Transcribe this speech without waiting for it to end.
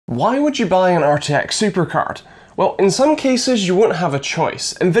why would you buy an RTX Super card? Well, in some cases you won't have a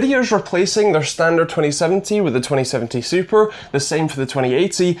choice. Nvidia is replacing their standard 2070 with the 2070 Super, the same for the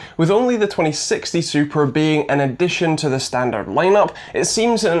 2080, with only the 2060 Super being an addition to the standard lineup. It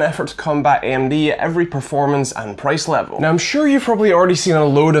seems in an effort to combat AMD at every performance and price level. Now I'm sure you've probably already seen a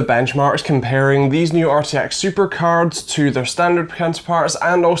load of benchmarks comparing these new RTX Super cards to their standard counterparts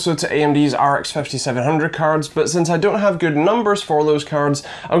and also to AMD's RX 5700 cards, but since I don't have good numbers for those cards,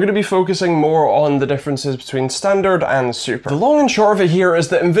 I'm going to be focusing more on the differences between standard and super. The long and short of it here is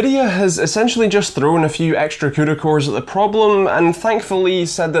that Nvidia has essentially just thrown a few extra CUDA cores at the problem and thankfully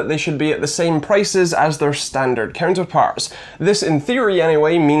said that they should be at the same prices as their standard counterparts. This, in theory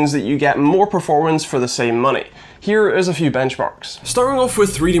anyway, means that you get more performance for the same money. Here is a few benchmarks. Starting off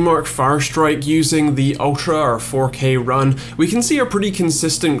with 3D Mark Firestrike using the Ultra or 4K run, we can see a pretty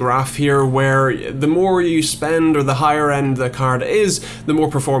consistent graph here where the more you spend or the higher end the card is, the more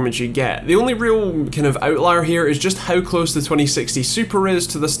performance you get. The only real kind of outlier here is just how close the 2060 Super is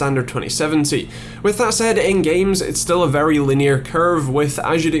to the standard 2070. With that said, in games it's still a very linear curve with,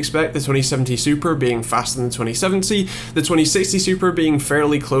 as you'd expect, the 2070 Super being faster than the 2070, the 2060 Super being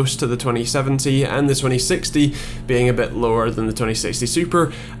fairly close to the 2070, and the 2060 being a bit lower than the 2060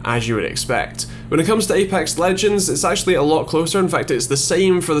 Super, as you would expect. When it comes to Apex Legends, it's actually a lot closer. In fact, it's the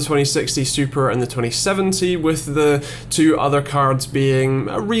same for the 2060 Super and the 2070, with the two other cards being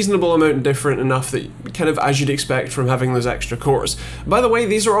a reasonable amount different enough that kind of as you'd expect from having those extra cores. By the way,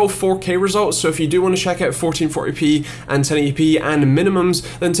 these are all 4K results, so if you do want to check out 1440p and 1080p and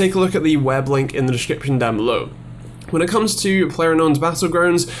minimums, then take a look at the web link in the description down below. When it comes to PlayerUnknown's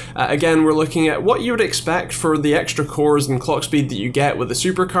Battlegrounds, again, we're looking at what you would expect for the extra cores and clock speed that you get with the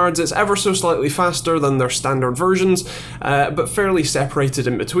super cards. It's ever so slightly faster than their standard versions, but fairly separated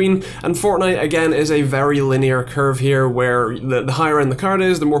in between. And Fortnite, again, is a very linear curve here, where the higher end the card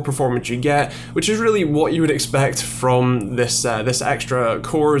is, the more performance you get, which is really what you would expect from this extra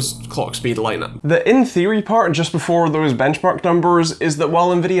cores clock speed lineup. The in theory part, just before those benchmark numbers, is that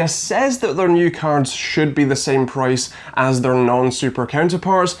while Nvidia says that their new cards should be the same price as their non-super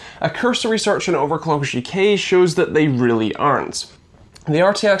counterparts, a cursory search on Overclockers UK shows that they really aren't. The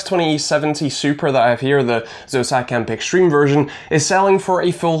RTX 2070 Super that I have here, the ZOTAC Amp Extreme version, is selling for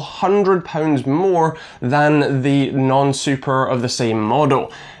a full £100 more than the non-super of the same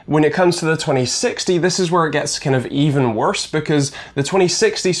model. When it comes to the 2060, this is where it gets kind of even worse, because the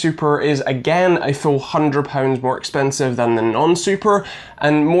 2060 Super is again a full £100 more expensive than the non-super,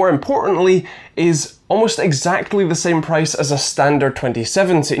 and more importantly, is almost exactly the same price as a standard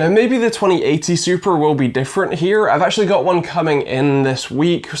 2070. Now maybe the 2080 Super will be different here. I've actually got one coming in this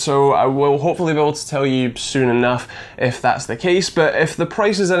week, so I will hopefully be able to tell you soon enough if that's the case, but if the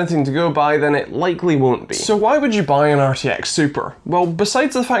price is anything to go by, then it likely won't be. So why would you buy an RTX Super? Well,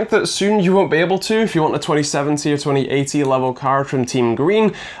 besides the fact that soon you won't be able to if you want a 2070 or 2080 level card from Team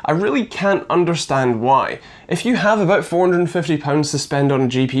Green, I really can't understand why. If you have about £450 to spend on a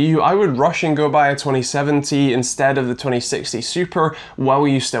GPU, I would rush and go buy a 2070 instead of the 2060 Super while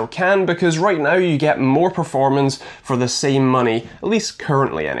you still can, because right now you get more performance for the same money, at least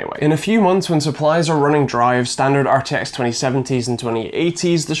currently anyway. In a few months when supplies are running dry of standard RTX 2070s and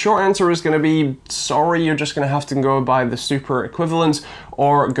 2080s, the short answer is going to be, sorry, you're just going to have to go buy the Super equivalent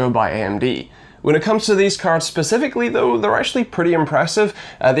or go buy AMD. When it comes to these cards specifically though, they're actually pretty impressive.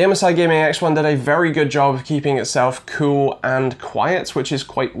 The MSI Gaming X1 did a very good job of keeping itself cool and quiet, which is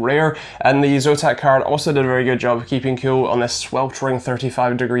quite rare, and the ZOTAC card also did a very good job of keeping cool on this sweltering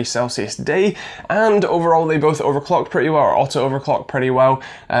 35°C day, and overall they both overclocked pretty well, or auto-overclocked pretty well,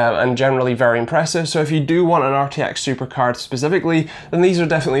 and generally very impressive. So if you do want an RTX Super card specifically, then these are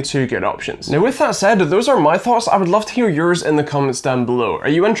definitely two good options. Now with that said, those are my thoughts. I would love to hear yours in the comments down below. Are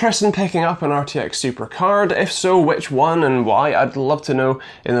you interested in picking up an RTX Super card? If so, which one and why? I'd love to know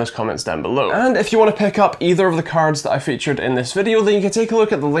in those comments down below. And if you want to pick up either of the cards that I featured in this video, then you can take a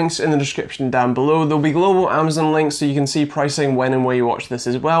look at the links in the description down below. There'll be global Amazon links so you can see pricing when and where you watch this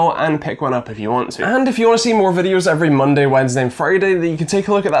as well, and pick one up if you want to. And if you want to see more videos every Monday, Wednesday and Friday, then you can take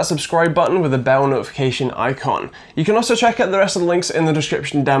a look at that subscribe button with the bell notification icon. You can also check out the rest of the links in the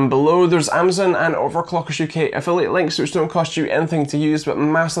description down below. There's Amazon and Overclockers UK affiliate links which don't cost you anything to use but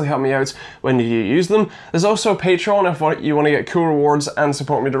massively help me out when you use them. There's also Patreon if you want to get cool rewards and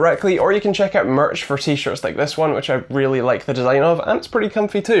support me directly, or you can check out merch for t-shirts like this one, which I really like the design of, and it's pretty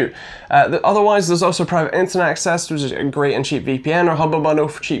comfy too. Otherwise, there's also private internet access, which is a great and cheap VPN, or Humble Bundle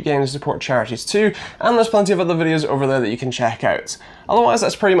for cheap games to support charities too, and there's plenty of other videos over there that you can check out. Otherwise,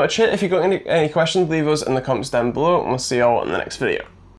 that's pretty much it. If you've got any questions, leave those in the comments down below, and we'll see you all in the next video.